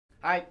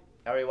Hi,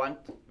 everyone.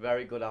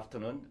 Very good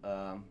afternoon.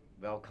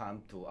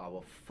 Welcome to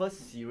our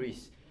first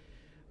series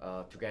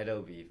together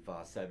with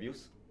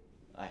Savills.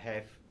 I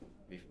have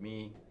with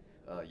me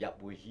Yap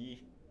Hui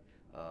Yee,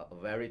 a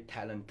very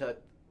talented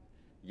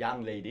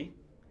young lady,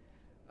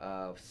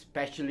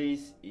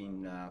 specialist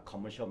in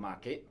commercial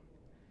market.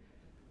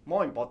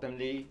 More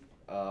importantly,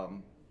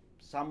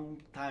 some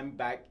time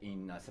back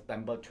in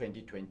September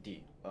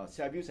 2020,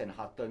 Savills and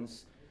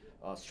Huttons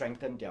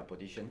strengthened their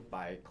position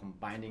by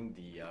combining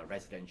the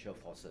residential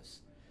forces.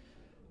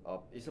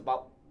 It's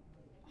about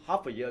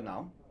half a year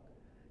now,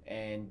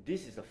 and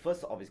this is the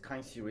first of its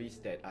kind series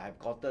that I have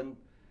gotten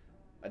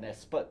an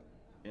expert,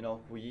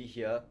 Hui Yee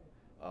here,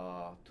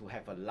 to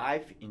have a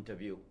live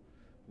interview.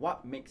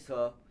 What makes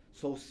her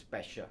so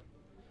special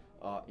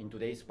in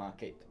today's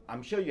market?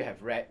 I'm sure you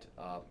have read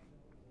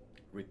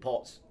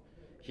reports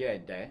here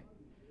and there.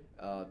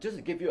 Just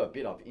to give you a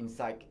bit of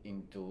insight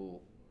into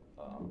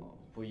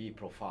Hui Yee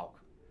profile,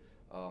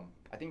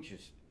 I think she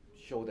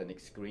showed the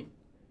next screen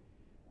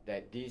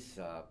that this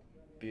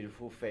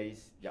beautiful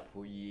face, Yap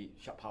Hui Yee,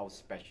 shophouse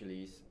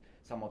specialist,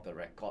 some of the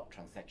record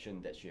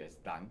transactions that she has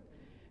done.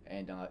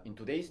 And in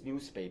today's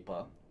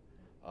newspaper,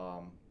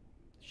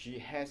 she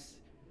has,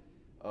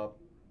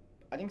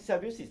 I think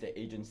Savills is the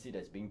agency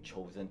that's being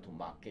chosen to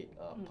market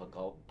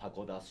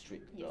Pagoda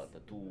Street, Yes. The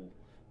two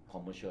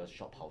commercial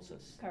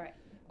shophouses. Correct.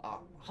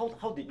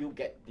 How did you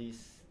get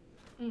this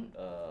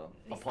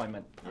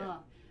appointment? Yeah.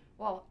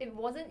 Well, it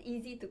wasn't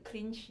easy to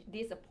clinch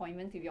this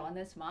appointment, to be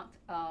honest, Mark,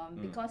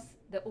 because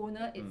the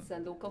owner is a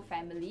local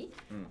family.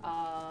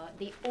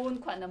 They own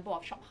quite a number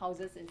of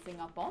shophouses in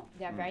Singapore.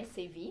 They are very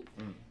savvy.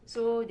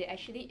 So they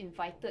actually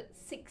invited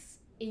 6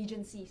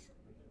 agencies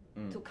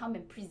to come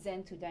and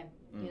present to them,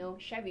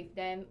 share with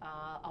them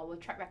our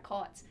track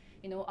records,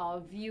 our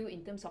view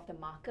in terms of the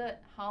market,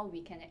 how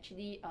we can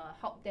actually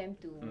help them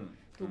to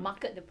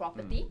market the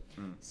property.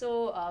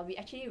 So we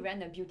actually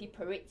ran a beauty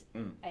parade,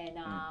 and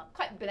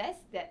quite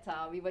blessed that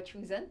we were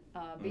chosen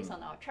based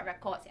on our track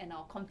records and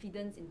our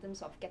confidence in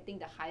terms of getting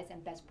the highest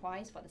and best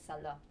price for the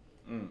seller.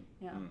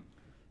 Yeah.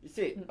 You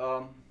see,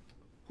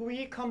 Hui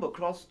Yee come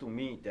across to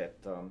me that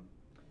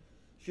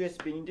she has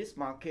been in this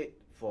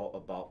market for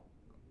about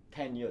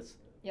 10 years.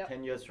 Yep.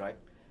 10 years, right?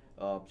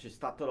 She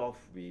started off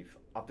with,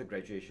 after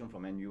graduation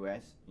from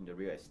NUS in the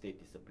real estate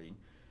discipline.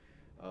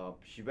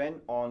 She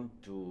went on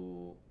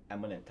to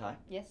M&T.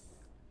 Yes.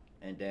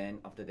 And then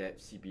after that,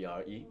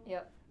 CBRE.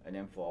 Yep. And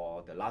then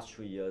for the last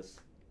 3 years,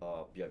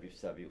 we are with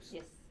Savills.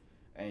 Yes.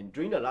 And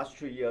during the last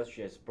 3 years,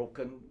 she has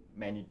broken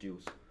many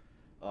deals,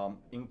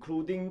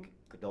 including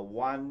the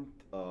one,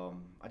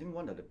 I think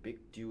one of the big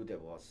deal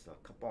that was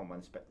a couple of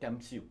months back,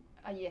 Temsil.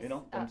 Yes. You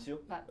know, Temsil?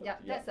 Yeah,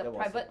 that's a that was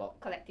private about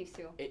collective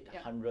sale.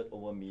 800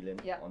 over million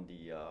Yeah. on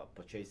the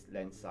purchase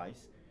land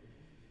size.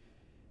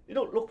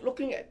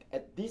 Looking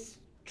at this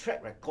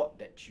track record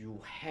that you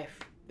have,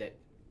 that,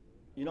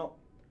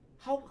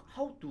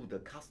 how do the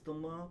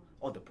customer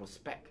or the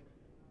prospect,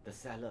 the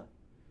seller,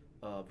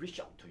 reach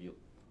out to you?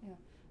 Yeah,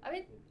 I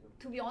mean,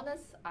 to be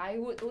honest, I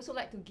would also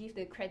like to give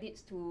the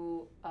credits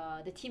to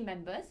the team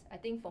members. I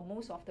think for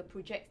most of the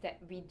projects that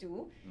we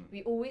do,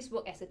 we always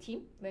work as a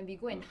team. When we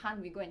go and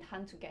hunt, we go and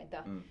hunt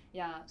together.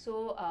 Yeah.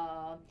 So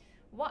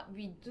what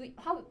we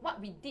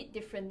did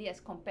differently as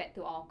compared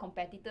to our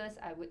competitors,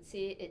 I would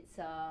say it's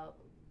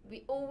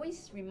we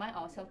always remind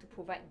ourselves to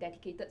provide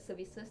dedicated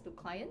services to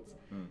clients.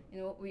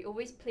 We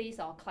always place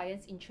our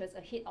clients' interests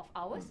ahead of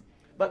ours.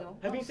 But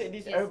having said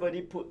this, yes.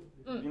 Everybody put,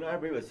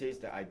 everybody will say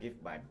that I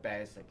give my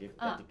best, I give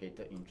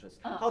dedicated interest.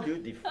 How do you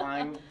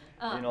define,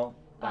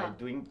 by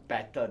doing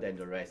better than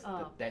the rest,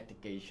 the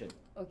dedication?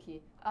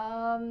 Okay.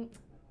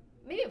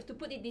 Maybe to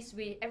put it this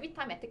way, every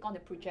time I take on the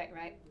project,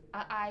 right,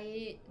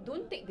 I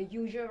don't take the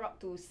usual route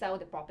to sell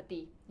the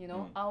property.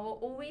 I will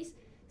always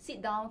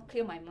sit down,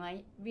 clear my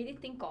mind, really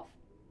think of,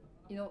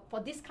 for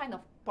this kind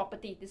of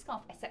property, this kind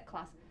of asset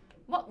class,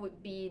 what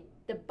would be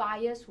the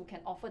buyers who can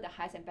offer the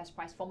highest and best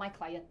price for my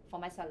client, for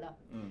my seller.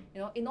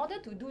 In order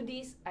to do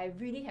this, I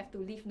really have to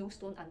leave no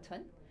stone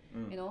unturned.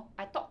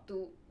 I talk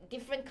to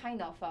different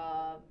kind of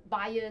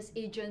buyers,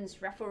 agents,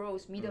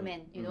 referrals,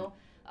 middlemen.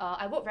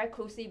 I work very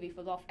closely with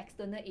a lot of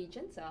external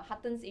agents,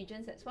 Huttons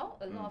agents as well.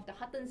 A lot of the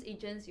Huttons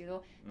agents,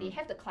 they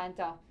have the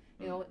clientele.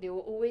 They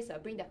will always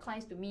bring their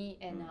clients to me,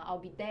 and I'll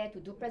be there to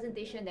do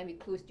presentation, then we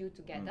close deal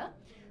together.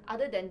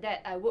 Other than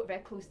that, I work very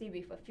closely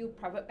with a few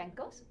private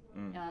bankers,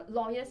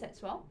 lawyers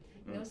as well.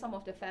 Some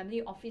of the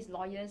family office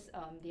lawyers,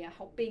 they are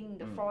helping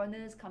the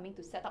foreigners coming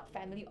to set up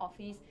family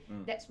office.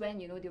 That's when,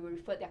 they will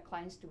refer their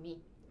clients to me.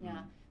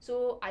 Yeah.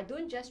 So I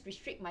don't just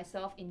restrict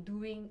myself in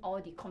doing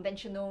all the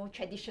conventional,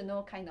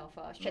 traditional kind of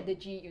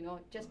strategy,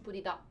 just put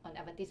it up on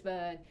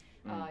advertisement,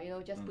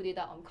 just put it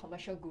up on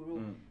Commercial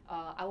Guru.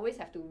 I always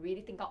have to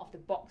really think out of the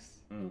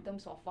box in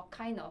terms of what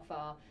kind of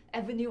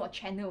avenue or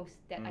channels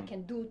that I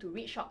can do to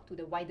reach out to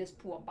the widest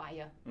pool of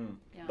buyer.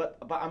 Yeah. But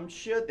I'm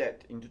sure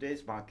that in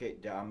today's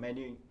market, there are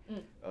many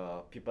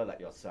people like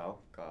yourself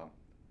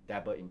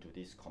dabble into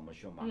this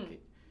commercial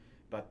market.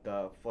 But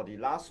for the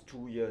last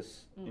 2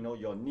 years,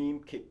 your name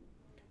keep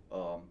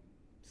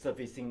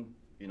surfacing,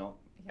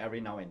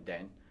 every now and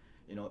then,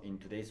 in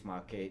today's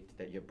market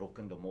that you've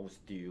broken the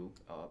most deal.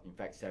 In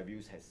fact,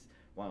 Savills has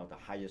one of the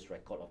highest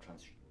record of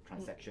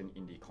transaction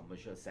in the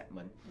commercial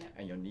segment,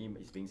 and your name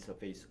is being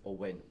surfaced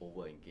over and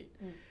over again.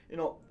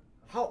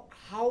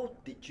 How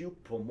did you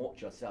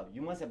promote yourself?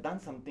 You must have done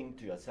something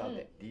to yourself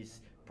that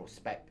these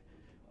prospect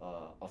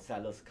or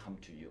sellers come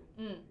to you.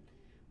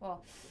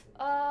 Well,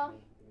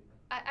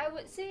 I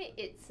would say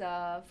it's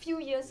a few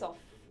years of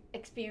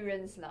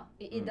experience lah.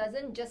 It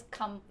doesn't just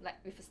come like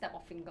with a snap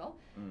of finger.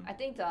 I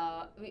think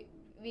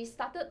we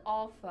started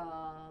off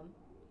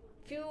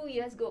few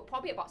years ago,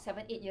 probably about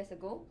 7-8 years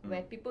ago,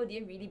 where people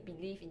didn't really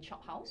believe in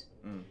shophouse.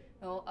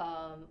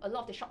 A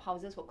lot of the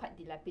shophouses were quite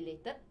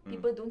dilapidated.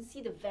 People don't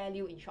see the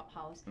value in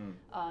shophouse.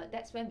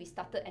 That's when we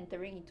started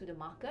entering into the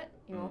market.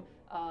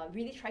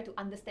 Really try to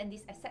understand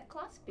this asset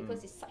class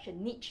because it's such a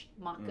niche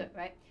market,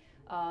 right?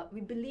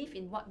 We believe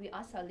in what we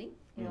are selling.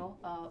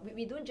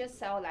 We don't just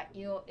sell like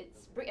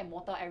it's brick and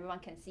mortar everyone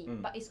can see,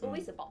 but it's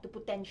always about the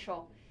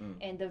potential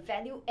and the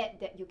value add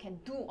that you can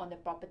do on the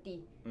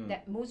property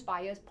that most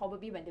buyers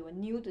probably when they were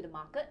new to the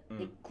market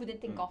they couldn't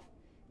think of.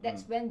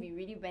 That's when we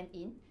really went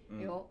in,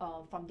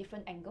 from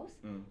different angles.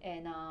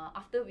 And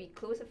after we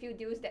close a few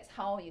deals, that's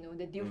how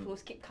the deal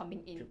flows keep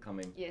coming in. Keep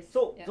coming. Yes.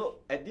 So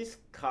at this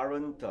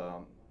current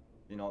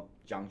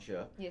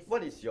juncture, yes.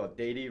 What is your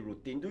daily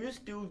routine? Do you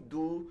still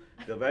do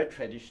the very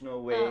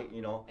traditional way,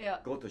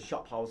 go to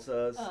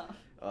shophouses,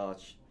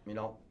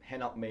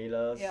 hand out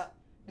mailers?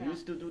 Do you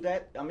still do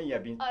that? I mean,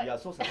 you are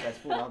so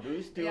successful now. Do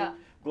you still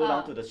go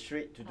down to the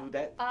street to do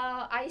that?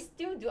 I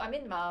still do. I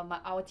mean,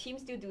 our team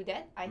still do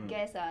that. I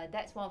guess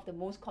that's one of the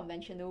most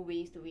conventional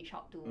ways to reach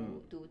out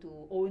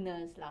to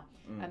owners lah.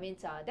 I mean,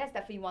 that's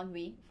definitely one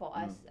way for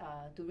us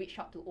to reach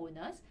out to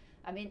owners.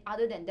 I mean,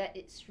 other than that,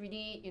 it's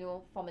really,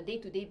 from a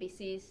day-to-day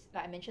basis,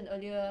 like I mentioned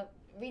earlier,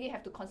 really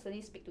have to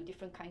constantly speak to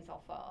different kinds of,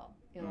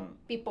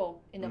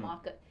 people in the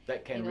market.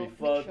 That can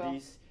refer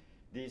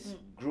this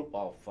group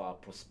of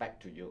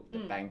prospect to you,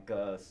 the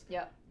bankers,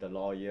 the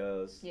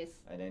lawyers,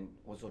 and then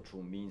also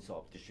through means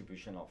of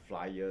distribution of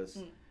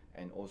flyers,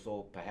 and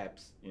also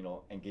perhaps,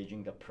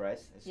 engaging the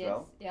press as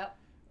well.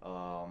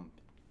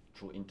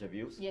 Through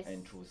interviews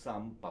and through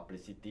some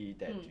publicity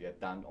that you have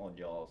done on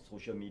your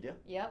social media.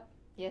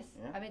 Yes,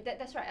 I mean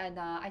that's right, and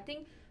I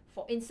think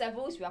in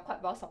Savills we are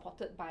quite well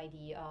supported by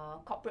the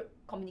corporate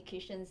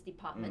communications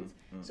department.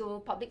 So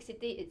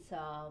publicity, it's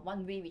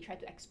one way we try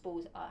to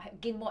expose,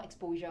 gain more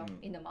exposure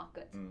in the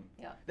market.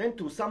 Then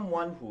to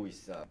someone who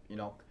is,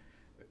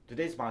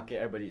 today's market,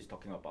 everybody is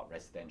talking about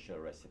residential,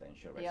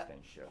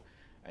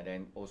 and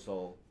then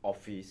also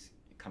office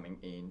coming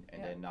in,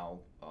 and then now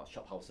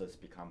shophouses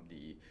become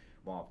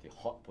one of the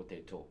hot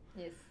potato.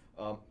 Yes.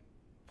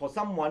 For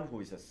someone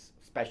who is a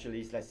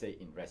specialist, let's say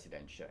in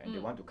residential, and they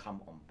want to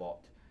come on board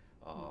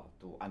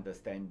to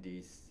understand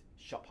these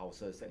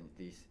shophouses and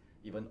these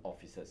even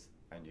offices,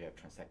 and you have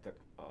transacted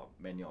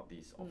many of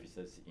these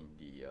offices in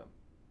the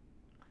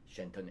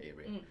Shenton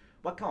area.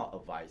 What kind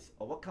of advice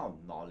or what kind of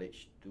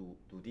knowledge do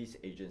these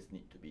agents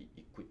need to be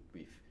equipped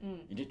with?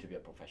 You need to be a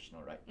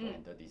professional, right, to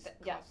enter this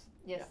class?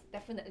 Yes,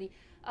 definitely.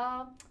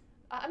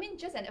 I mean,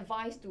 just an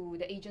advice to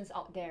the agents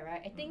out there,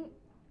 right? I think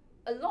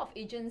a lot of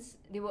agents,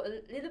 they were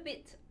a little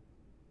bit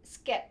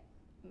scared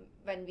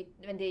when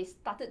they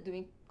started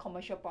doing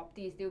commercial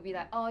properties. They'll be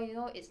like,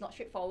 it's not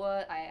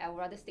straightforward. I would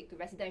rather stick to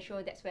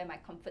residential. That's where my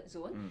comfort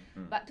zone.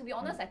 But to be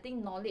honest, I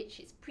think knowledge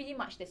is pretty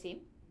much the same.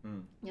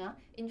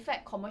 In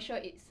fact, commercial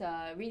it's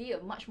really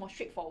a much more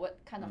straightforward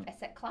kind of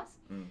asset class.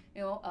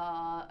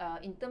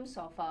 In terms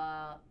of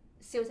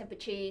sales and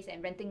purchase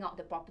and renting out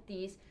the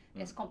properties,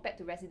 as compared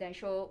to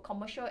residential,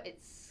 commercial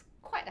it's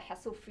quite a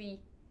hassle-free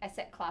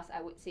asset class,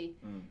 I would say.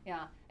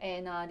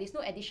 And there's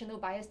no additional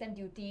buyer stamp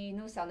duty,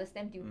 no seller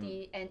stamp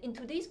duty, and in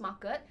today's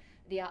market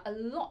there are a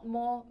lot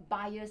more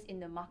buyers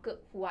in the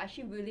market who are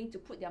actually willing to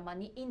put their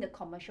money in the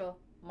commercial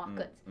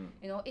market.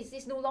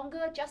 It's no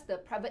longer just the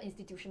private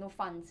institutional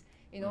funds.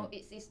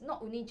 It's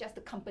not only just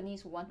the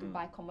companies who want to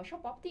buy commercial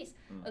properties.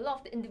 A lot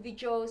of the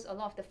individuals, a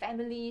lot of the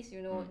families,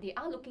 they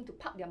are looking to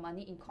park their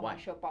money in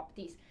commercial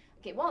properties.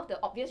 Okay, one of the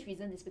obvious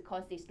reasons is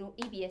because there's no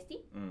ABSD,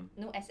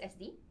 no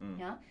SSD.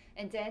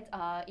 And then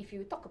if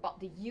you talk about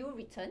the yield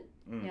return,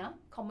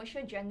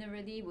 commercial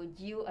generally will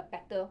yield a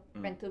better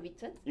rental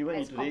return. Even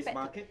in today's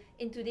market?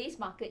 In today's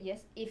market,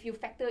 yes. If you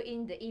factor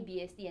in the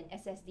ABSD and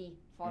SSD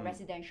for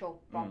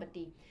residential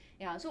property.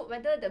 So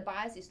whether the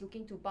buyers is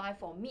looking to buy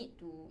for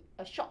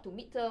short to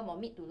mid term or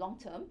mid to long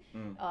term,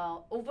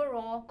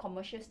 overall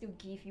commercial still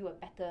give you a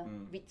better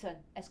return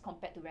as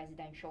compared to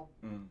residential.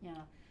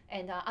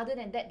 And other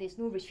than that, there's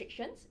no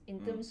restrictions in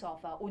terms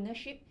of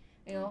ownership.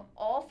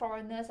 All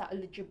foreigners are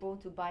eligible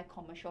to buy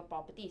commercial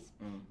properties,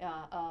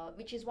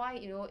 which is why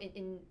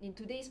in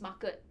today's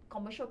market,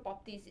 commercial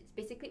properties it's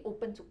basically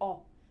open to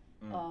all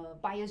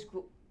buyers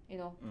group.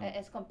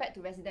 As compared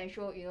to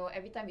residential,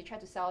 every time you try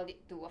to sell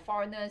it to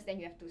foreigners, then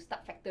you have to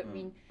start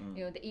factoring,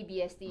 the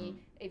ABSD.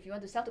 If you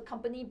want to sell to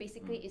company,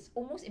 basically it's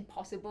almost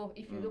impossible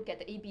if you look at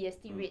the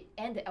ABSD rate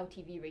and the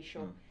LTV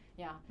ratio.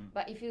 Yeah,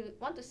 but if you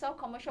want to sell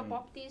commercial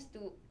properties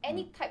to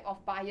any type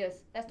of buyers,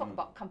 let's talk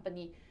about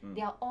company,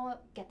 they are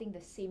all getting the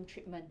same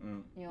treatment.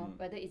 You know,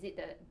 whether is it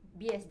the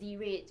BSD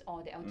rate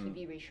or the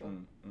LTV ratio.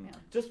 Yeah.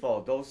 Just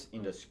for those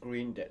in the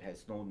screen that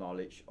has no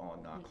knowledge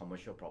on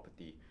commercial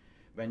property,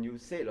 when you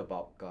said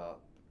about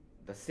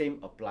the same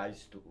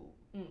applies to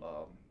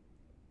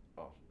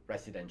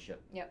residential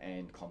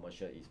and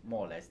commercial is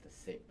more or less the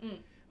same.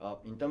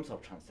 In terms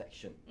of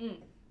transaction,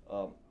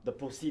 the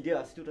procedure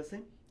are still the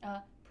same?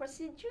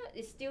 Procedure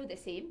is still the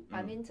same.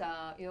 I mean,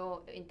 you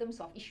know, in terms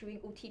of issuing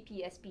OTP,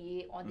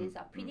 SPA, all these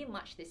are pretty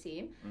much the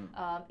same.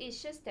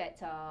 It's just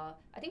that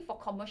I think for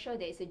commercial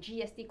there is a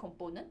GST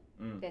component.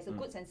 There's a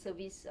goods and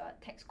service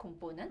tax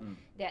component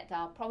that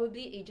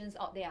probably agents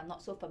out there are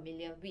not so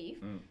familiar with.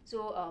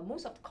 So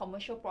most of the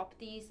commercial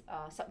properties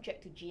are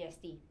subject to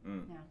GST.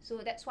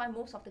 So that's why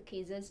most of the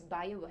cases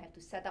buyer will have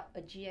to set up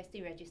a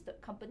GST registered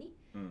company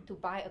to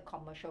buy a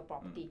commercial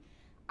property.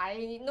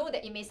 I know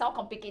that it may sound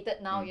complicated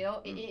now, you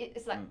know,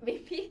 it's like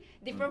maybe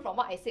different from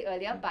what I said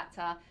earlier, but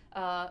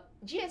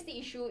GST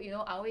issue, you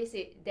know, I always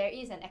say there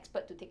is an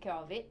expert to take care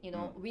of it. You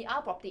know, we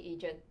are property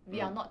agent,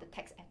 we are not the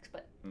tax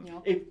expert. You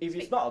know, if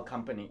it's not a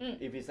company,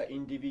 if it's an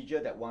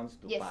individual that wants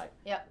to buy,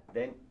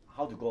 then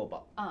how to go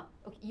about?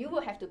 Okay, you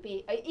will have to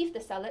pay if the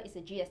seller is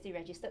a GST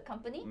registered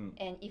company,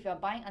 and if you're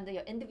buying under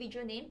your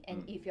individual name,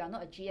 and if you are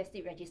not a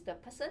GST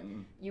registered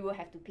person, you will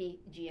have to pay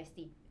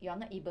GST. You are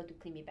not able to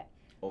claim it back.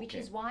 Which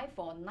is why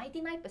for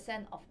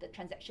 99% of the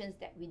transactions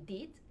that we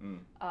did,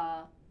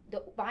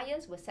 the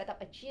buyers will set up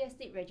a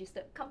GST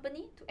registered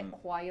company to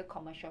acquire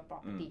commercial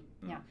property.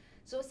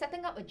 So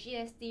setting up a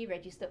GST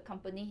registered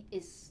company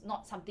is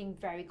not something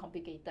very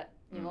complicated.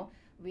 You know,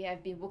 we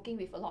have been working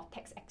with a lot of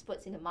tax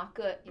experts in the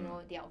market. You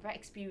know, they are very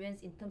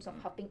experienced in terms of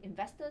helping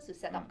investors to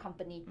set up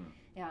company.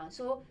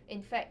 So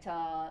in fact,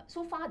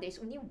 so far there's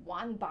only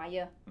one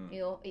buyer, you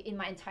know, in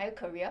my entire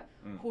career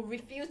who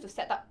refused to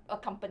set up a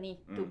company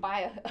to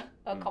buy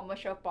a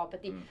commercial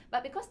property.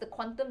 But because the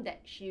quantum that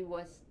she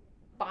was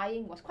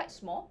buying was quite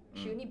small,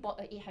 she only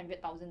bought a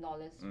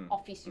 $800,000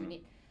 office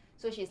unit.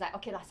 So she's like,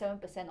 okay,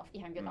 7% of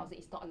 800,000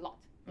 is not a lot.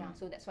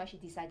 So that's why she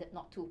decided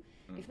not to.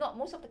 If not,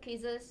 most of the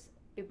cases,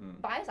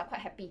 buyers are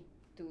quite happy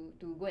to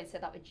go and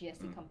set up a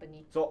GST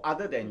company. So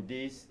other than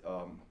this,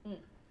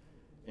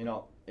 you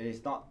know, it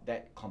is not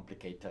that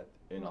complicated,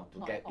 you know,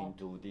 to get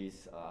into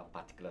this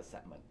particular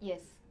segment.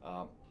 Yes.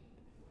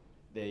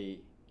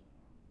 The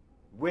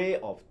way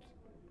of,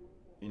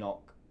 you know,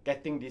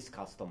 getting this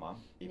customer,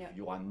 if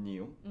you are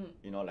new,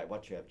 you know, like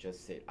what you have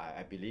just said,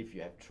 I believe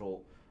you have thrown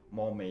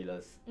more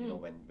mailers, you know,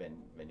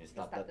 when you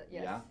started,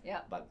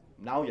 yes. But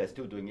now you're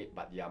still doing it,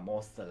 but you are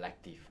more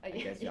selective. I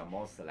guess you are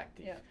more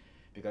selective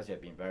because you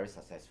have been very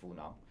successful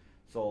now.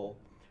 So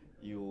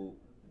you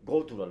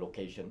go to the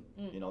location,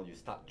 you know, you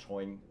start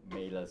throwing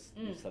mailers,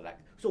 you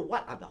select. So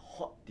what are the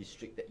hot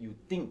districts that you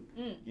think,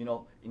 you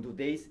know, in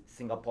today's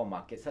Singapore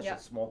market, such a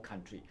small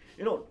country,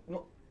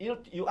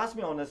 you ask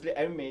me honestly,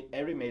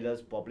 every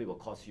mailers probably will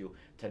cost you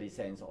 30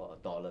 cents or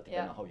 $1,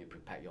 depending on how you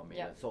prepare your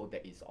mailer. So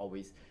there is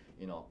always,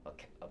 you know,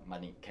 a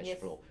money, cash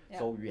flow.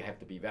 So we have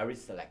to be very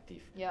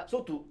selective.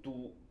 So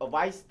to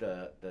advise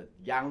the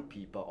young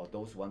people or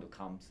those who want to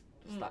come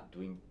to start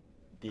doing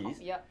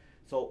this,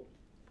 so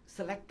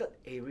selected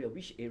area,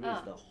 which area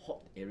is the hot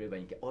area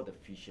when you get all the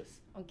fishes?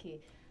 Okay.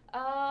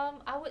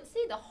 I would say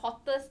the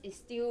hottest is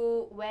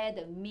still where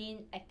the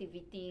main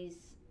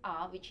activities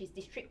are, which is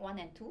District 1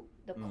 and 2,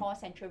 the core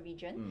central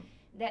region.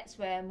 That's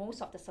where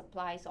most of the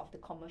supplies of the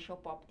commercial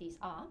properties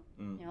are.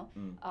 You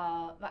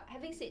know, but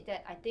having said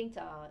that, I think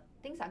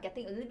things are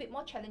getting a little bit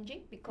more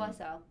challenging because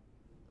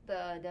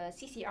the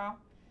CCR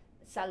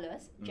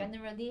sellers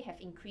generally have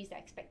increased their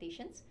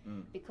expectations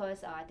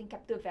because I think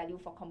capital value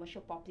for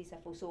commercial properties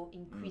have also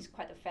increased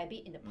quite a fair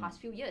bit in the past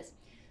few years.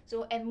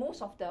 So, and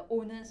most of the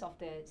owners of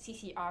the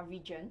CCR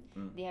region,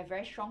 they have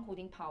very strong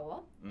holding power,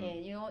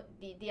 and you know,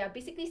 they are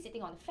basically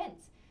sitting on the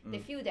fence. They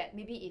feel that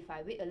maybe if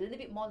I wait a little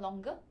bit more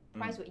longer,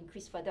 price will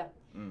increase further.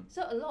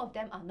 So a lot of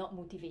them are not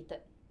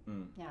motivated.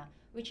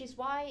 Which is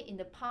why in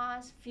the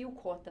past few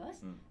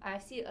quarters, I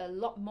see a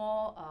lot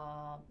more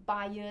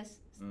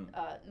buyers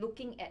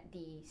looking at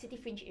the city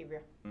fringe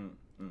area.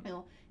 You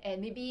know,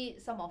 and maybe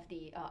some of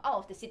the out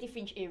of the city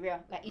fringe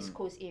area, like East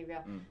Coast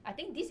area. I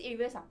think these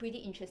areas are pretty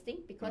interesting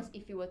because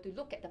if you were to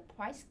look at the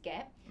price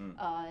gap,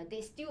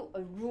 there's still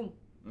a room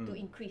to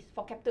increase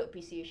for capital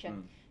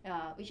appreciation,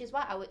 which is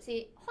why I would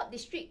say hot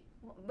district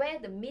where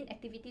the main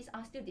activities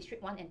are still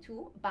District 1 and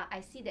 2, but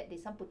I see that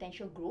there's some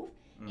potential growth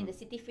in the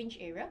city fringe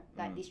area,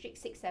 like District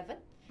 6, 7,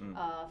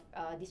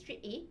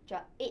 District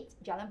 8,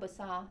 Jalan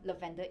Besar,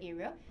 Lavender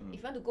area. If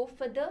you want to go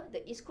further,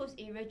 the East Coast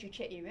area, Joo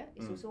area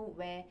is also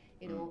where,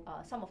 you know,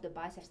 some of the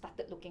buyers have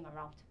started looking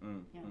around.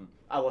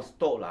 I was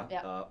told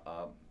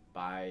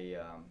by,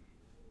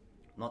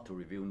 not to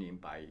reveal name,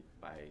 by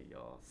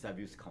your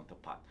Savills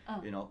counterpart,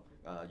 you know,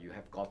 you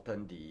have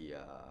gotten the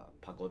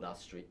Pagoda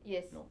Street,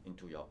 you know,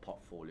 into your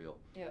portfolio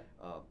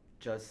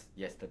just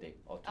yesterday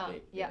or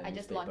today. I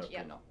just launched.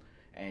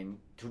 And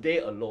today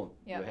alone,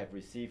 you have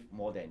received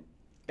more than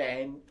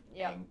 10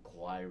 Yep.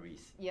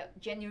 inquiries. Yeah,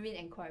 genuine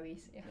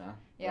inquiries. Yeah.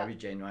 Yeah. Very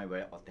genuine,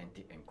 very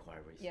authentic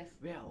inquiries. Yes.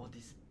 Where are all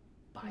these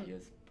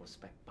buyers,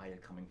 prospect buyer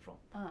coming from?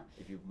 Ah.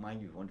 If you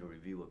mind, you want to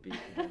review a bit,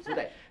 so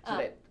that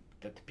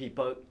the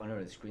people on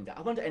the screen that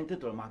I want to enter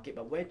to the market,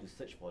 but where to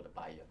search for the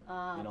buyer?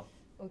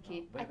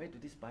 Okay. Where do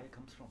this buyer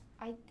comes from?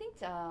 I think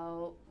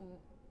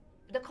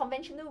the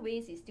conventional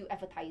ways is still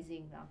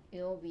advertising now.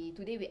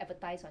 Today we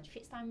advertise on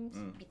Straits Times,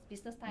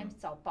 Business Times,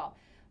 Savills.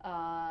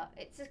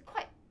 It's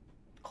quite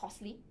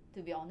costly,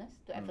 to be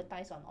honest, to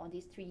advertise on all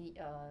these three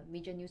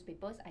major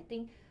newspapers. I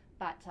think,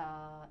 but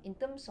in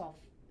terms of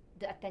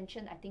the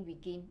attention, I think we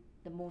gain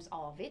the most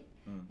out of it.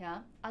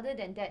 Yeah. Other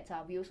than that,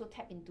 we also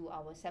tap into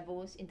our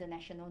Savills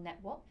international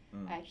network.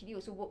 I actually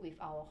also work with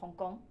our Hong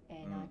Kong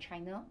and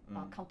China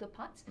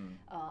counterparts.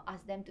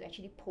 Ask them to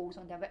actually post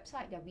on their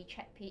website, their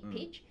WeChat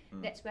page.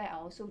 That's where I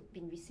also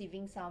been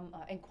receiving some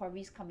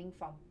inquiries coming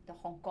from the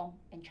Hong Kong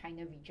and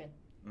China region.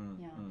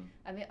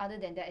 I mean, other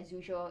than that, as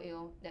usual,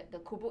 the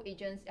Kobo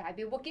agents, I've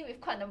been working with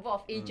quite a number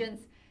of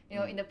agents,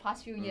 in the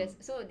past few years.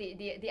 So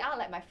they are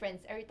like my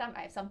friends. Every time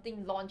I have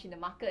something launched in the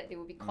market, they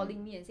will be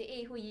calling me and say,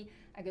 "Hey, Hui Yee,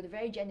 I got a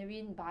very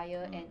genuine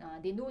buyer," and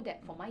they know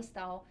that for my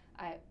style,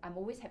 I'm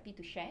always happy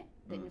to share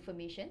the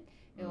information,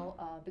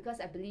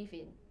 because I believe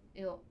in,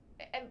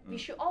 and we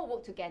should all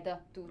work together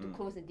to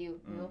close the deal.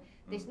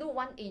 There's no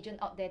one agent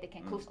out there that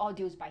can close all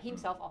deals by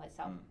himself or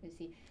herself. You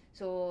see,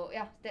 so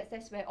yeah,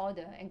 that's where all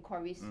the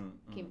inquiries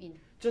came in.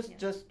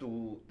 Just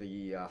to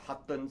the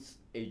Huttons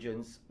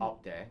agents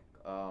out there,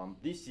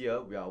 this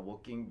year we are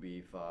working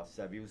with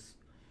Savills,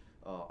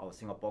 our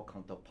Singapore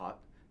counterpart,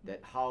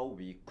 that how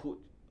we could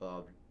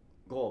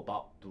go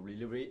about to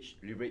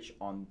leverage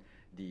on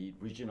the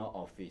regional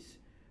office,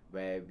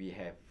 where we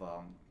have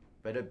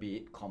whether be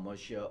it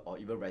commercial or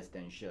even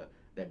residential,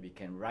 that we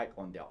can ride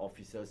on their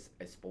officers'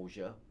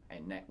 exposure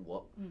and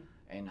network,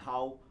 and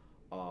how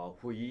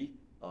Hui Yee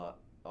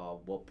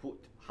will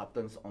put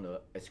Huttons on an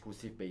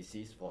exclusive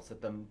basis for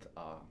certain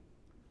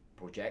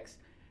projects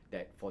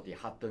that for the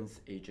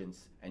Huttons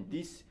agents, and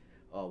this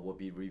will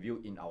be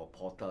reviewed in our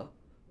portal.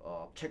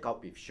 Check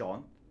out with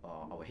Sean,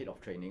 our head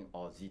of training,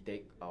 or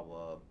Zitek,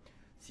 our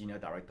senior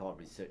director of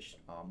research.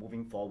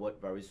 Moving forward,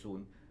 very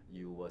soon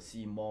you will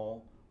see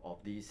more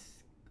of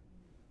this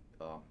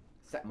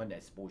segment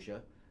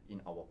exposure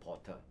in our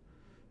portal.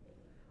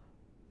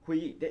 Hui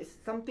Yee, there is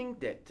something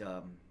that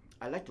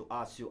I'd like to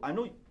ask you. I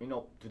know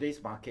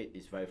today's market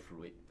is very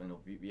fluid.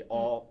 We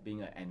all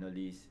being an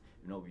analyst,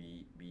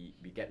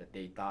 we get the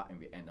data and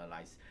we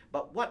analyze.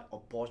 But what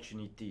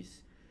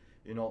opportunities,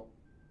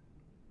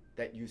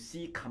 that you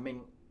see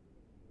coming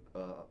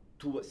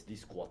towards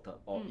this quarter,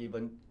 or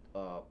even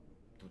to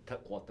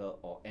third quarter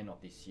or end of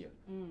this year?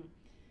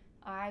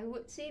 I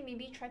would say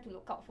maybe try to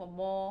look out for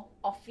more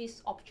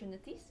office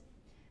opportunities.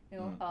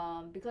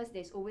 Because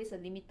there's always a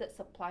limited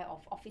supply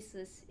of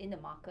offices in the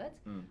market.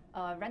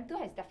 Rental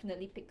has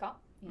definitely picked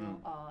up,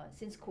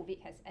 since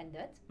COVID has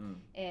ended.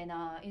 And,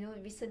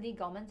 recently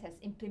government has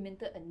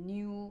implemented a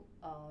new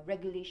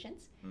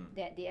regulations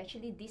that they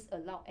actually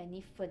disallow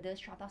any further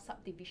strata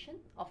subdivision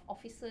of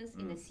offices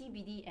in the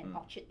CBD and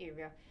Orchard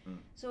area.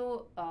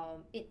 So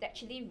it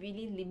actually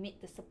really limit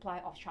the supply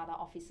of strata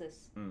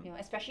offices,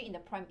 especially in the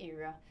prime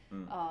area,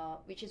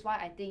 which is why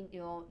I think,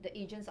 the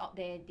agents out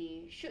there,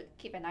 they should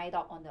keep an eye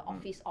out on the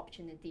office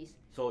opportunities.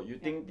 So you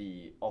think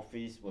the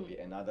office will be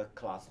another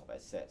class of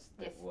assets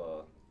that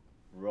will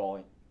raw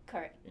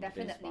Correct, in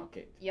definitely. today's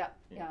market? Yeah.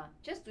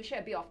 Just to share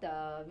a bit of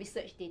the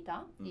research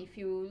data, if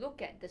you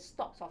look at the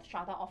stocks of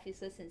strata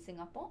offices in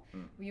Singapore,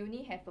 we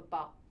only have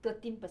about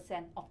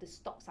 13% of the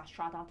stocks are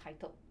strata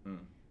titled.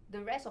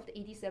 The rest of the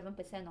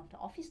 87% of the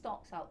office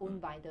stocks are owned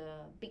by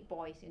the big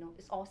boys.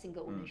 It's all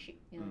single ownership.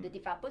 The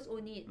developers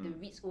own it, the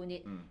REITs own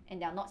it,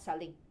 and they are not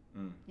selling.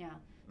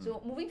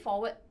 So moving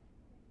forward,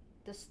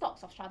 the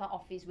stocks of strata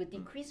office will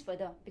decrease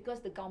further, because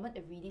the government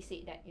already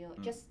said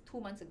that, just 2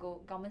 months ago,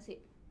 government said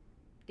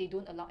they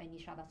don't allow any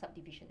strata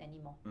subdivision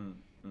anymore.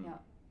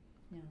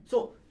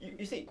 So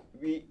you see,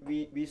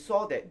 we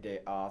saw that there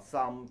are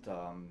some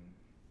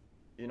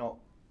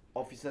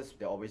officers,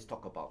 they always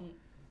talk about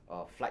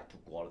flight to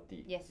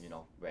quality. Yes.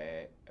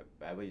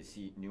 Wherever you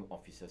see new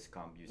officers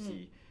come, you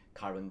see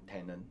current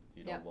tenant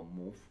will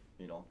move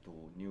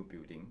to new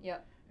building.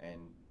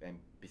 And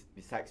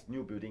besides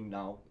new building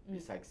now,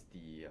 besides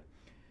the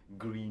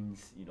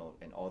greens,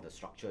 and all the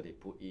structure they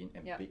put in,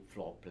 and big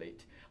floor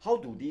plate, how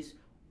do these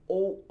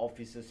old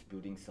offices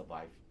buildings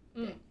survive?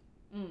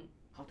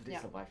 How do they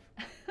survive?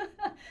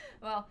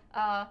 Well,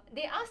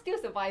 they are still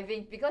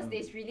surviving because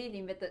there's really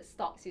limited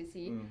stocks, you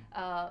see.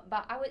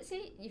 But I would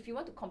say if you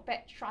want to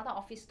compare strata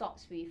office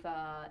stocks with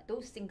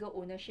those single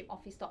ownership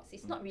office stocks,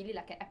 it's not really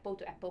like an apple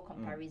to apple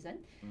comparison,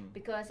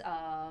 because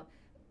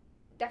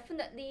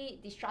definitely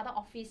the strata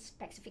office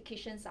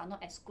specifications are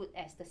not as good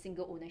as the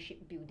single ownership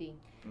building.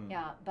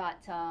 Yeah,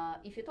 but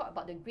if you talk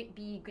about the grade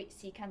B, grade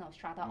C kind of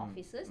strata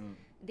offices,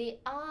 they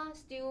are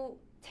still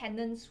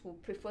tenants who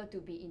prefer to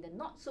be in the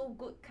not so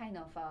good kind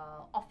of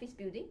office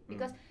building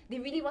because they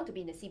really want to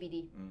be in the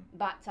CBD.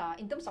 But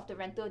in terms of the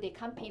rental, they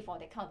can't pay for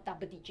that kind of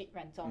double-digit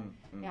rental.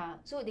 Yeah,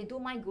 so they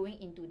don't mind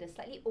going into the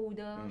slightly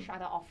older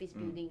strata office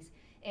buildings.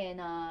 And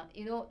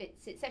you know,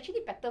 it's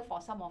actually better for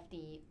some of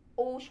the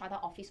old strata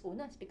office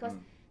owners because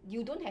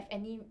you don't have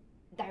any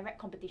direct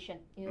competition.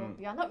 You know,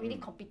 you are not really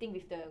competing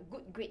with the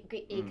good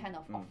grade A kind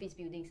of office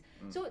buildings.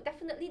 So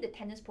definitely the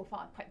tenants profile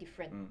are quite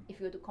different. If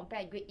you were to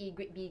compare grade A,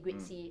 grade B,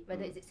 grade C,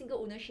 whether it's a single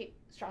ownership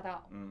strata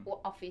or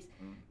office,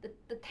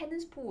 the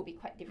tenants pool will be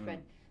quite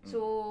different.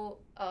 So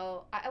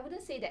I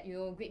wouldn't say that, you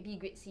know, grade B,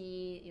 grade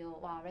C, you know,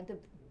 wow,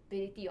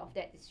 rentability of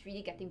that is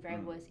really getting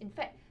very worse. In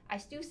fact, I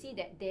still see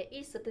that there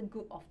is certain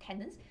group of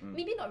tenants,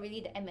 maybe not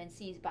really the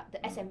MNCs, but the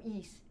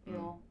SMEs, you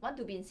know, want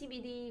to be in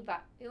CBD,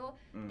 but, you know,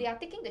 they are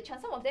taking the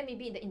chance. Some of them may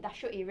be in the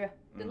industrial area,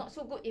 the not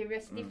so good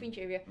areas, city fringe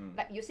area,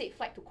 like you said,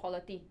 flight to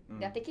quality.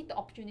 They are taking the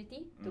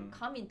opportunity to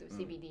come into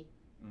CBD.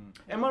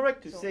 Am I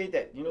right to say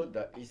that, you know,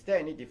 is there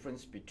any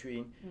difference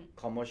between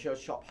commercial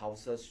shop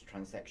houses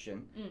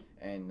transaction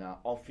and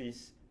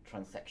office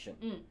transaction?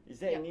 Is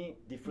there any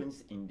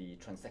difference in the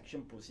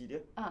transaction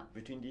procedure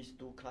between these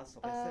two classes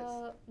of assets?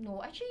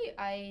 No,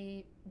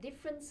 actually,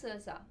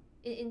 differences are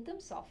in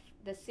terms of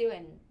the sale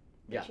and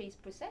purchase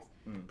process,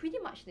 pretty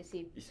much the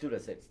same. It's still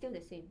the same. Still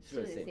the same.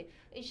 Still the same.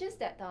 It's just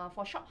that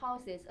for shop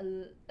house, there's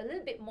a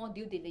little bit more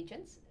due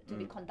diligence to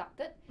be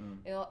conducted.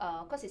 You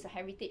know, because it's a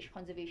heritage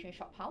conservation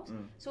shop house,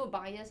 so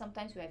buyers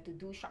sometimes we have to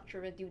do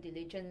structural due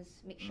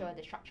diligence, make sure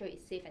the structure is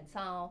safe and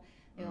sound.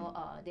 You know,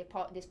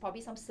 there's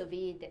probably some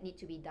survey that need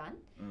to be done.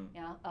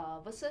 Yeah.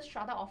 Versus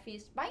strata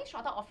office, buying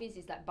strata office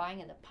is like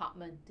buying an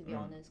apartment, to be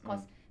honest,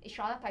 because it's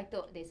strata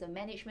titled. There's a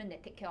management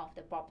that take care of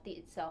the property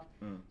itself.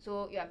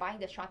 So you are buying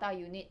the strata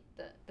unit.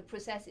 The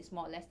process is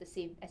more or less the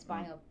same as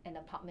buying an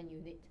apartment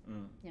unit.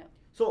 Yeah.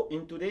 So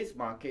in today's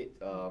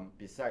market,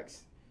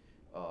 besides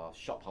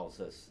shop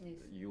houses,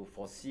 you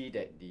foresee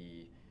that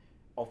the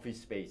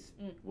office space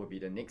will be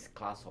the next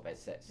class of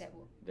assets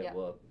that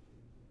will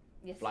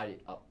fly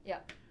it up.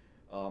 Yeah.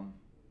 How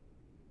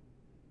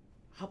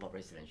about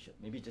residential?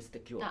 Maybe just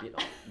take you a bit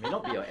of, may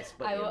not be your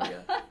expert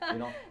area. You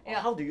know,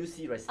 how do you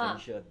see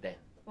residential there?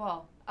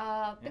 Well,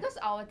 because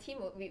our team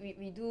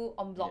we do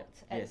en bloc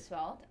as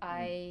well.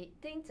 I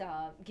think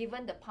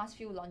given the past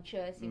few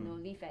launches, you know,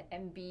 Live at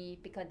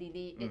MB,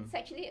 Piccadilly, it's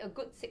actually a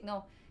good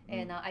signal.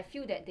 And I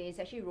feel that there is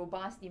actually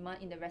robust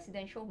demand in the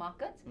residential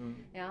market.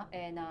 Yeah,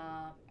 and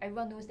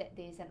everyone knows that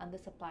there is an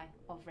undersupply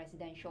of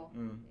residential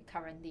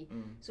currently.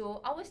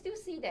 So I will still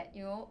see that,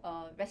 you know,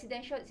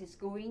 residential is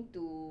going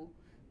to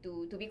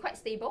be quite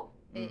stable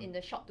in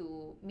the short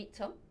to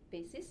mid-term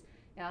basis.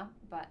 Yeah,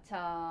 but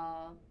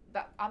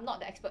I'm not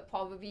the expert.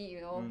 Probably,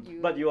 you know.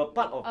 But you are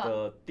part of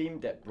the team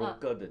that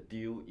brokered the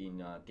deal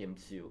in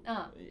Tianxiu,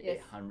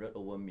 800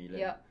 over million.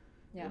 Yeah.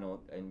 You know,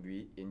 and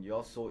you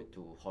all sold it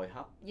to Hoi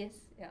Hub.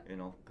 Yes, yeah. You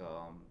know,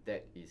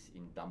 that is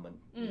in Dunman.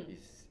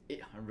 It's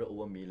 800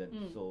 over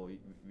million. So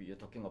we are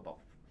talking about,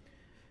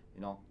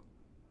 you know,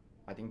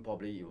 I think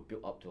probably it will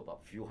build up to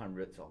about few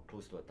hundreds or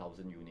close to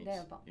 1,000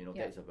 units. You know,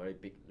 that is a very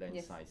big land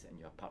size, and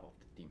you are part of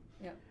the team.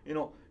 You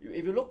know,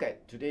 if you look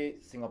at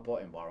today's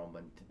Singapore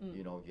environment,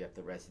 you know, you have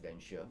the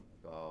residential,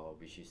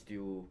 which is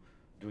still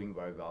doing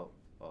very well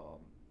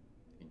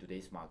in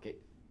today's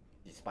market,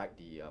 despite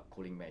the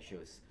cooling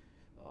measures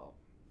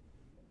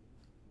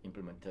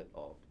implemented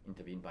or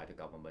intervened by the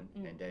government.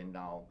 And then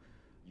now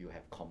you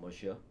have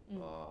commercial,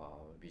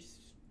 which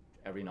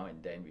every now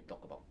and then we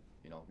talk about,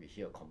 you know, we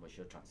hear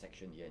commercial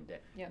transaction here and there,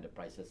 and the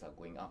prices are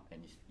going up,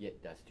 and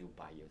yet there are still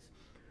buyers.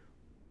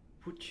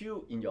 Would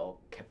you, in your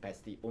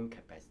own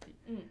capacity,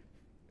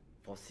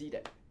 foresee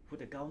that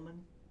would the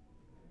government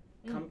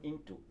come in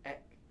to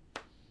act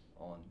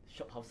on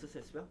shop houses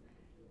as well?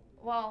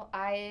 Well,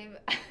 I'm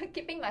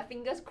keeping my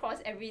fingers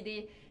crossed every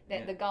day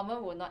that the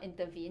government will not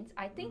intervene.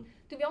 I think,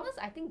 to be honest,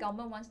 I think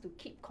government wants to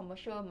keep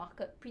commercial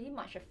market pretty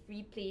much a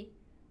free play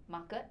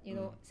market. You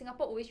know,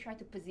 Singapore always try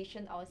to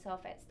position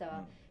ourselves as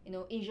the you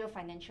know, Asia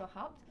financial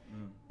hub.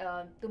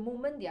 The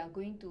moment they are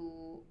going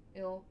to,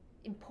 you know,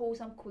 impose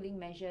some cooling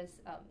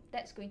measures,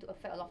 that's going to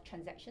affect a lot of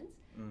transactions.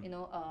 You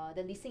know,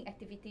 the leasing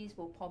activities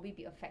will probably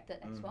be affected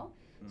as well.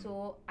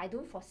 So I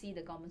don't foresee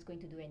the government's going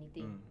to do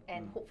anything,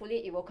 and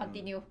hopefully it will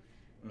continue.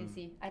 You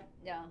see,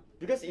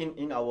 because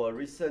in our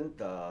recent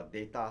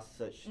data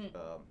search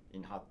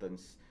in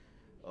Huttons,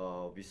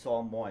 we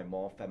saw more and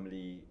more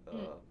family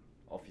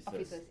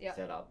offices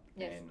set up,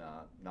 and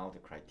now the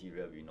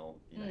criteria we know,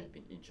 you know, have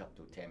been inched up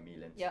to 10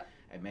 million,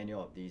 and many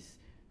of these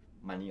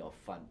money or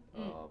fund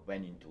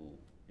went into,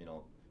 you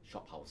know,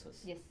 shop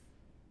houses. You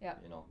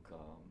know,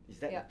 is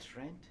that a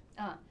trend?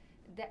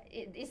 That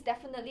it is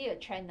definitely a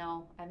trend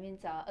now. I mean,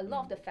 a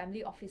lot of the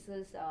family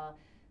offices are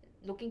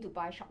looking to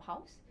buy shop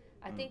house.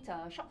 I think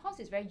Shophouse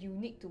is very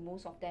unique to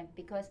most of them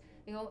because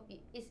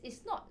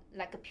it's not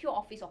like a pure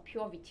office or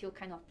pure retail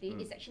kind of place.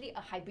 It's actually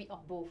a hybrid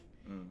of both.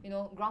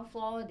 Ground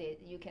floor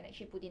you can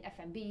actually put in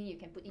F&B, you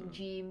can put in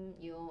gym,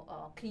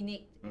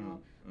 clinic.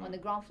 On the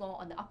ground floor,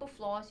 on the upper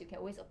floors, you can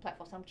always apply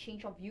for some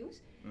change of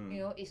use.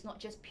 It's not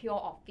just pure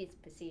office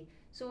per se.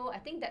 So I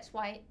think that's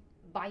why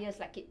buyers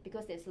like it,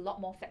 because there's a lot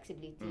more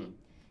flexibility.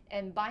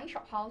 And buying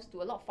Shophouse,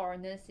 to a lot of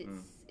foreigners,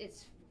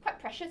 it's quite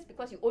precious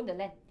because you own the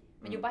land.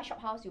 When you buy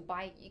Shophouse,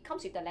 it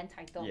comes with the land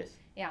title. Yes.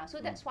 Yeah, so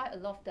that's why a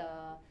lot of the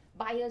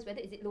buyers, whether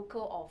is it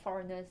local or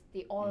foreigners,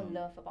 they all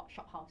love about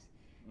Shophouse.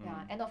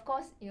 Yeah, and of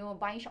course,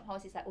 buying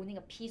Shophouse is like owning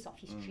a piece of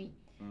history.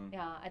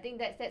 Yeah, I think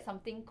that's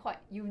something quite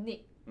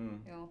unique.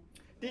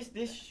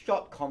 This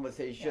short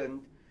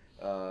conversation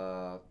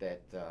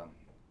that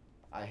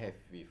I have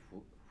with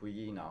Hui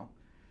Yee now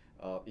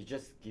is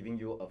just giving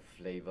you a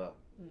flavor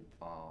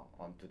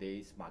on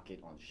today's market,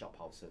 on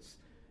shophouses,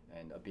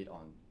 and a bit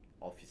on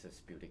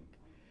offices building.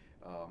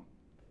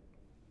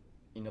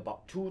 In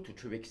about 2 to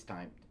 3 weeks'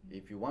 time,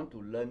 if you want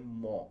to learn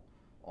more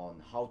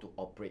on how to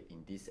operate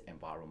in this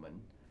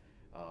environment,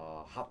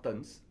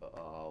 Huttons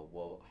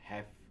will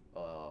have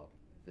a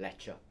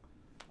lecture.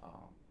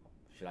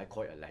 Should I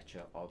call it a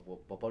lecture? Or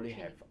will probably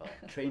have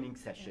training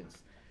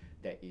sessions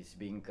that is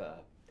being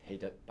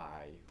headed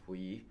by Hui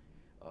Yee,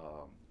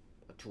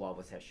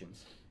 2-hour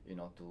sessions,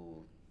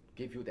 to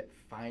give you that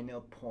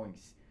final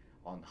points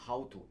on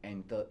how to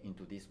enter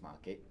into this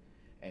market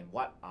and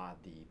what are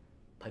the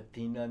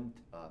pertinent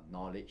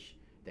knowledge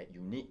that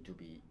you need to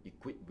be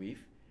equipped with,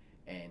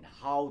 and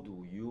how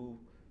do you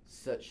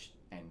search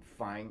and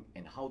find,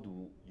 and how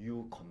do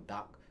you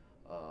conduct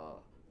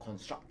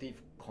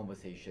constructive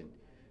conversation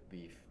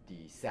with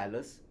the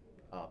sellers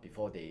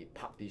before they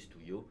park this to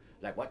you.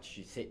 Like what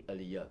she said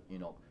earlier,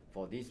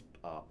 for this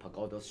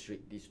Pagoda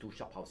Street, these 2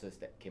 shophouses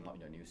that came out in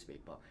the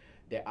newspaper,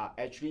 there are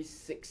actually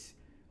 6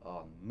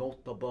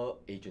 notable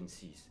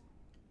agencies,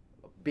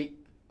 a big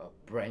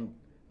brand,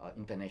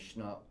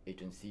 international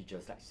agency,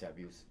 just like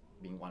Savills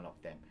being one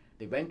of them.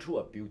 They went through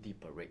a beauty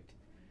parade.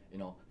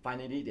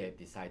 Finally they have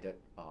decided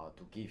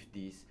to give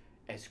this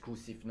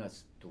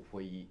exclusiveness to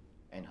Hui Yee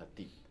and her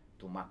team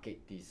to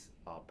market this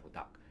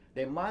product.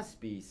 There must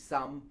be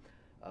some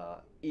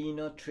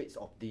inner traits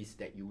of this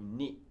that you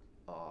need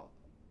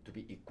to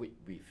be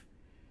equipped with.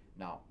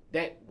 Now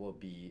that will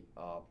be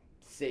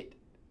said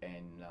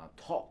and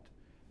taught,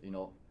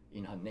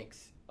 in her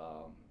next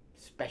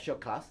special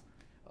class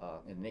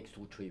in the next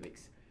 2-3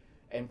 weeks.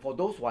 And for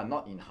those who are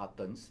not in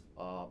Huttons,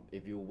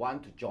 if you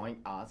want to join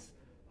us,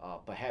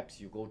 perhaps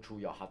you go through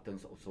your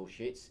Huttons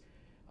associates.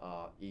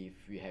 If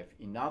we have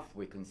enough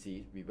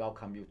vacancy, we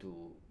welcome you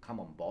to come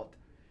on board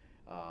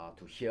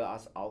to hear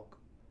us out.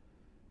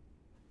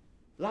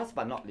 Last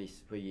but not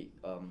least, today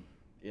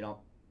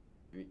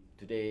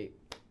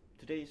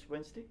is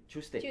Wednesday?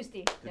 Tuesday.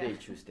 Today is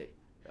Tuesday.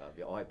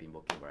 We all have been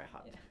working very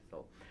hard.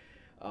 So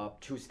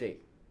Tuesday,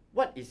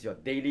 what is your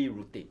daily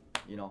routine?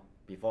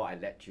 Before I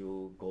let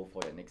you go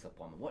for your next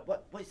appointment,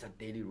 what is a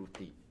daily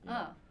routine?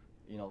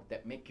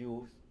 That make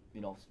you,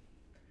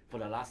 for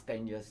the last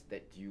 10 years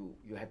that you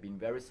have been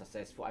very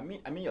successful. I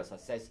mean your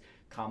success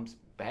comes,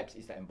 perhaps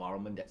it's the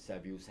environment that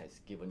Savills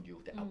has given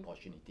you the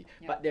opportunity.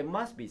 But there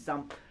must be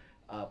some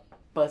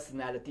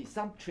personality,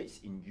 some traits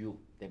in you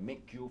that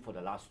make you, for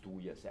the last 2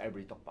 years,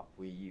 everybody talk about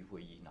Hui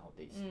Yee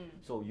nowadays.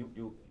 So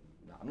you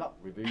I'm not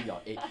revealing your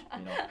age,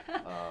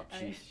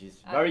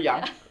 she's very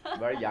young,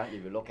 very young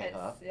if you look at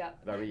her,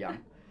 very young.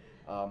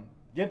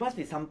 There must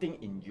be something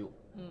in you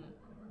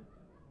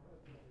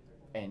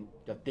and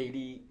your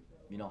daily,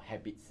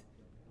 habits.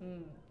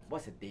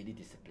 What's a daily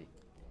discipline?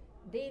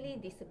 Daily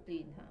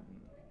discipline,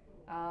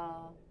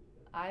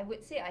 I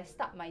would say I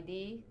start my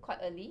day quite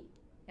early,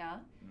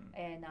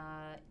 and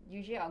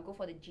usually I'll go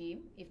for the gym.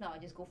 If not,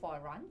 I'll just go for a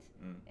run,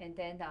 and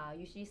then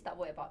usually start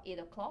work about 8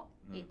 o'clock,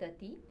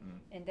 8:30,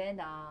 and then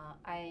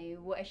I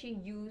will actually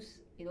use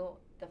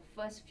the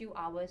first few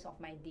hours of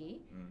my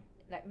day,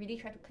 like really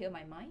try to clear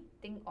my mind,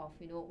 think of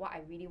what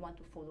I really want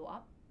to follow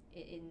up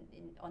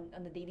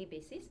on a daily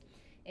basis,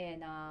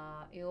 and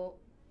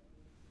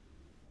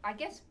I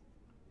guess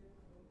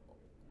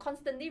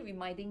constantly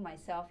reminding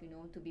myself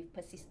to be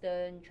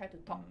persistent, try to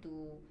talk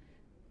to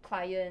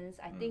clients.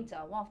 I think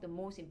one of the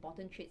most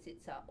important traits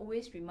is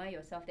always remind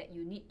yourself that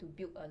you need to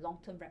build a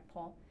long-term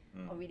rapport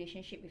or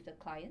relationship with the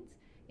clients.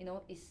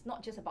 It's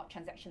not just about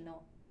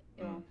transactional.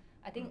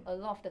 I think a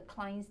lot of the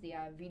clients, they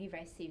are really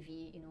very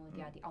savvy.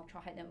 They are the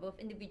ultra high net worth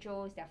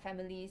individuals, their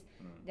families.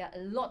 There are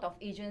a lot of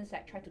agents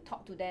that try to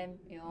talk to them.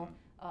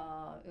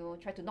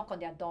 Try to knock on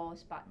their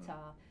doors. But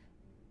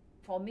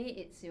for me,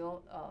 it's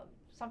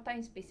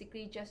sometimes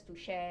basically just to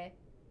share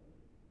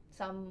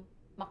some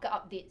market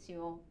updates.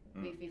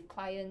 With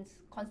clients,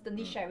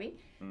 constantly sharing,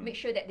 make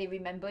sure that they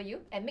remember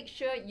you, and make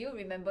sure you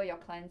remember your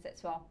clients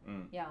as well.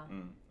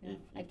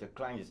 If the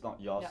client is not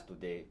yours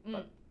today,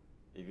 but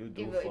if you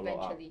do follow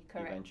eventually,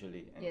 up,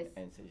 eventually,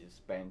 and so you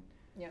spend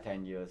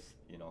 10 years,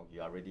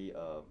 you're already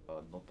a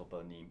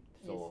notable name,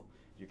 so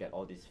you get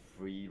all this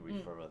free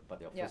referral.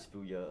 But your first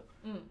few years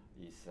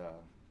is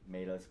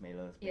mailers.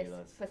 Yes,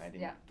 first, I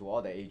think yeah. to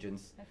all the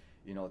agents,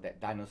 you know, that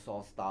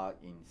dinosaur style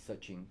in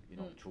searching, you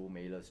know, through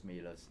mailers,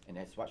 and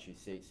that's what she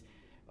says.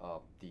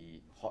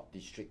 The hot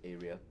district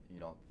area, you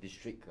know,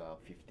 district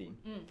 15,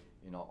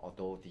 you know,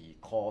 although the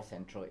core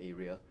central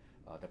area,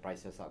 the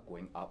prices are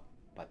going up,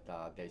 but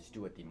there's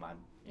still a demand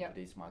in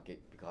today's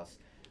market, because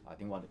I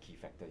think one of the key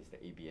factors is the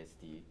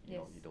ABSD, you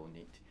know, you don't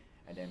need.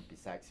 And then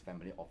besides,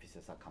 family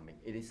officers are coming.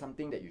 It is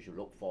something that you should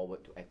look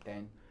forward to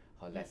attend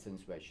her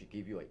lessons, where she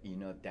give you an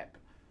inner depth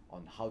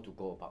on how to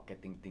go about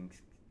getting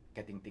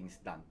things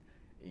done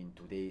in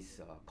today's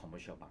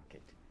commercial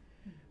market.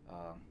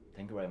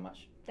 Thank you very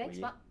much. Thanks,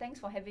 Mark. Thanks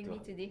for having me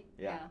today.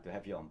 To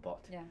have you on board.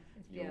 Yeah,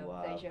 it's you been a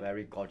are pleasure. a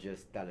very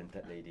gorgeous,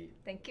 talented lady.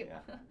 Thank you.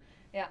 Yeah.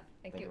 Yeah,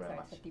 thank you very Sorry,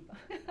 much.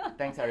 Satipa.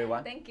 Thanks,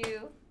 everyone. Thank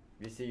you.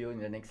 We'll see you in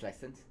the next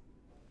lessons.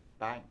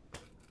 Bye.